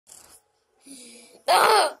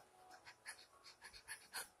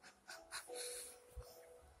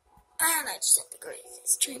And I just had the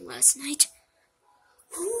greatest dream last night.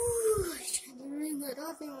 Ooh, I dreamed the dream that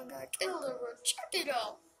everyone got killed over Chucky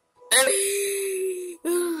doll.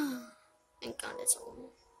 Thank God it's over.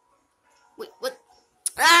 Wait, what?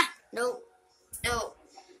 Ah! No. No.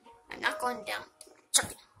 I'm not going down.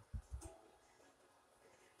 Chucky doll.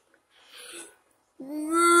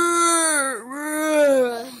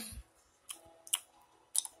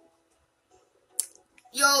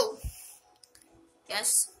 Yo.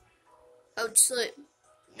 Yes. I would sleep.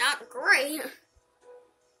 Not great.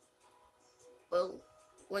 Well,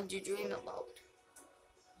 what did you dream about?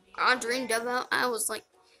 I dreamed about, I was like,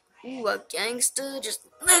 ooh, a gangster just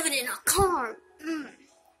living in a car.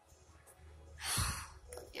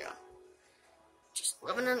 But yeah, just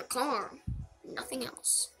living in a car. Nothing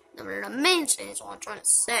else. Living in a mansion is what I'm trying to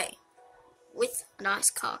say. With a nice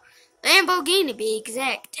car. Lamborghini to be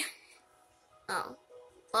exact. Oh.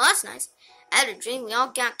 Well, that's nice. I had a dream we all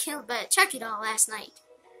got killed by a Chucky doll last night.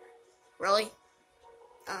 Really?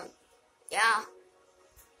 Yeah.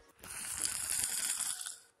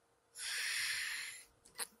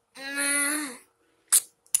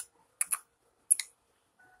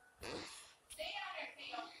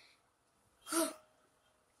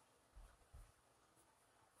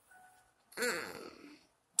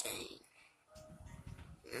 Dang.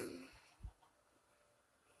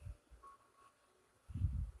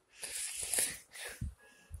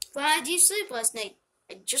 Why did you sleep last night?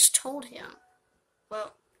 I just told him.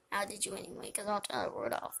 Well, how did you anyway? Because I'll tell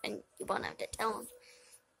Rudolph, and you won't have to tell him.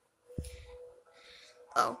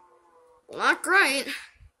 Oh. Well, not great.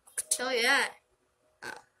 I can tell you that.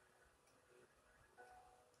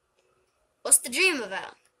 What's the dream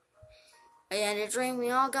about? I had a dream we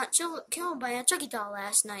all got killed by a Chucky doll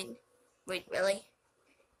last night. Wait, really?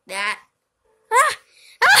 That?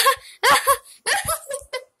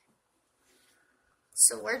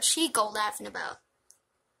 So where'd she go laughing about?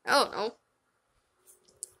 I don't know.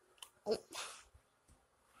 Oh.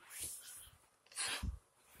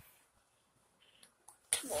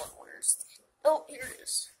 Come on, where's it? Oh, here it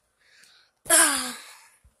is. Alright,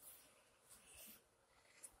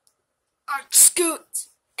 Scoot.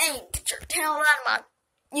 Hey, get your tail out of my...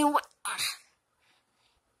 You what?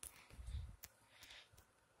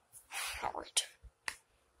 Alright.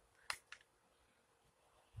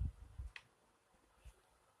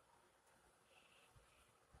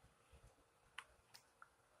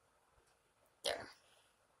 There.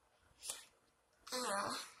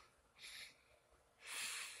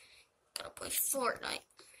 Gotta play Fortnite.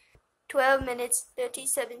 12 minutes,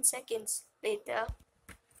 37 seconds later.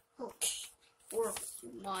 Okay. Work with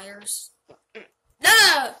you, Myers.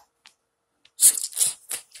 No!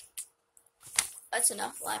 That's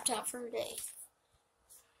enough laptop for a day.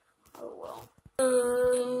 Oh well.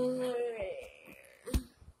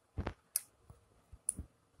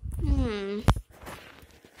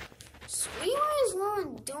 Sweetway's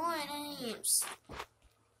not doing names.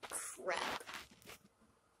 Crap.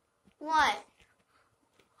 What?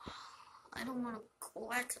 I don't want to go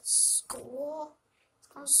back to school. It's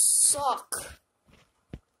gonna suck.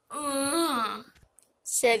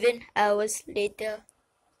 7 hours later.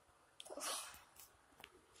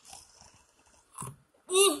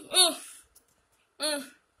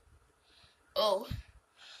 Oh.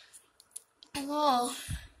 Oh.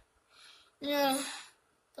 Yeah.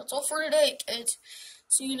 That's all for today, kids.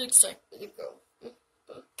 See you next time. There you go.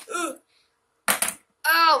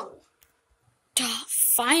 Ow!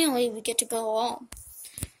 Finally, we get to go home.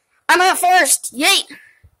 I'm out first! Yay!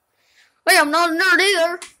 Wait, I'm not a nerd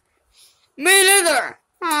either. Me neither.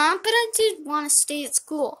 Aw, but I did want to stay at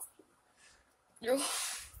school.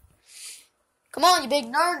 Come on, you big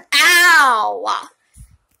nerd. Ow!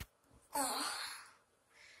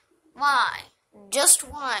 Why? Just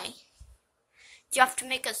why? Do you have to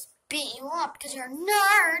make us beat you up because you're a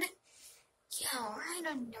nerd? Yeah, right,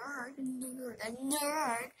 a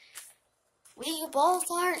nerd. We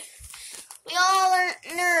both are. We all are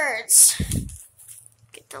nerds.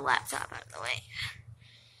 Get the laptop out of the way.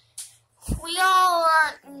 We all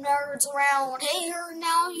are nerds around here.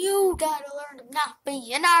 Now you gotta learn to not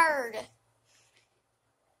be a nerd.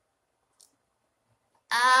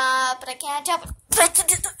 But I can't help it.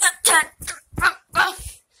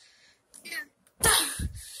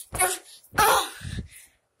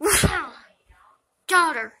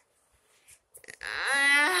 Got her.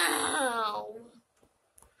 Ow.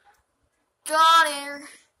 Got her.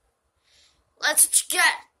 Let's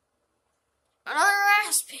get another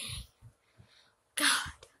ass beating.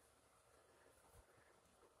 God.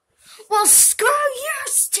 Well, screw you,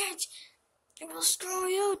 Stitch. I'm gonna screw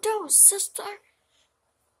you too, sister.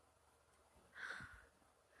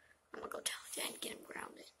 I'm gonna go tell Dad and get him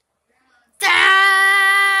grounded.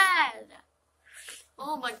 Dad!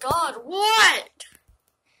 Oh my God, what?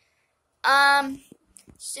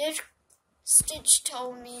 Stitch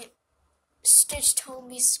told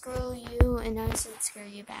me screw you, and I said screw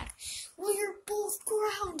you back. Well, you're both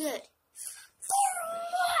grounded. For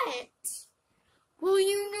what? Well,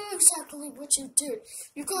 you know exactly what you did.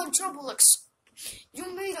 You got in trouble like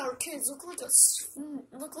you made our kids look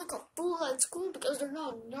like a fool at school because they're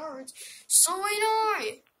not nerds. So ain't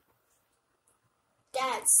I.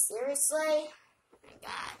 Dad, seriously? Oh my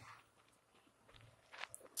God.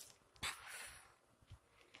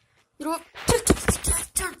 You know what?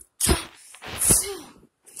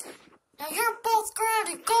 Now you're both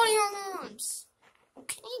grounded. Go to your rooms.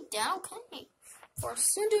 Okay, Dad, okay. Or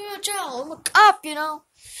send you to jail. I'm a cop, you know.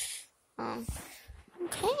 Okay.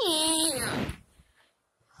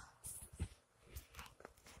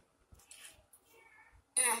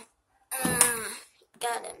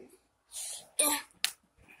 Got him. Yeah.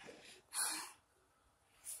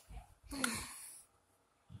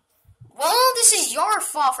 Well, this is your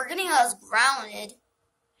fault for getting us grounded.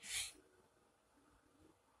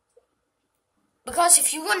 Because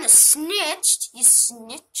if you wouldn't have snitched, you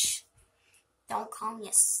snitch. Don't call me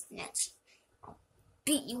a snitch. I'll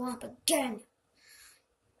beat you up again.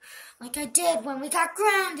 Like I did when we got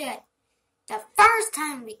grounded. The first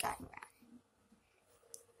time we got grounded.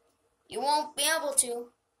 You won't be able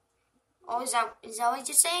to. Oh, is that what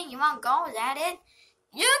you're saying? You want to go? Is that it?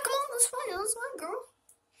 Yeah, come on, let's play, girl.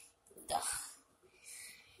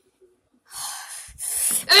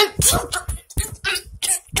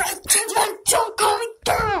 Don't call me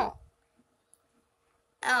down.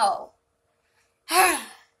 Ow.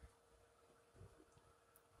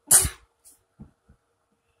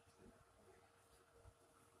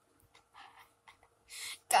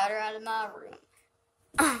 Got her out of my room.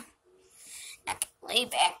 I can lay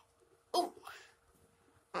back. Ooh.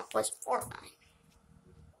 What's Fortnite?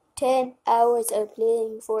 10 hours of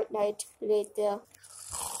playing Fortnite later.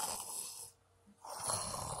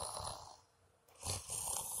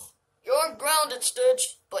 You're grounded,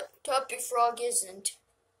 Stitch, but Happyfrog isn't.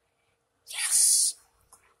 Yes.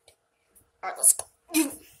 Alright, let's go.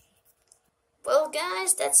 Well,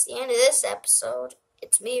 guys, that's the end of this episode.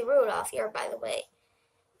 It's me, Rudolph, here, by the way.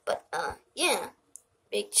 But, yeah.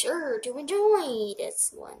 Make sure to enjoy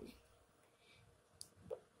this one.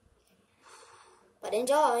 But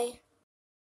enjoy.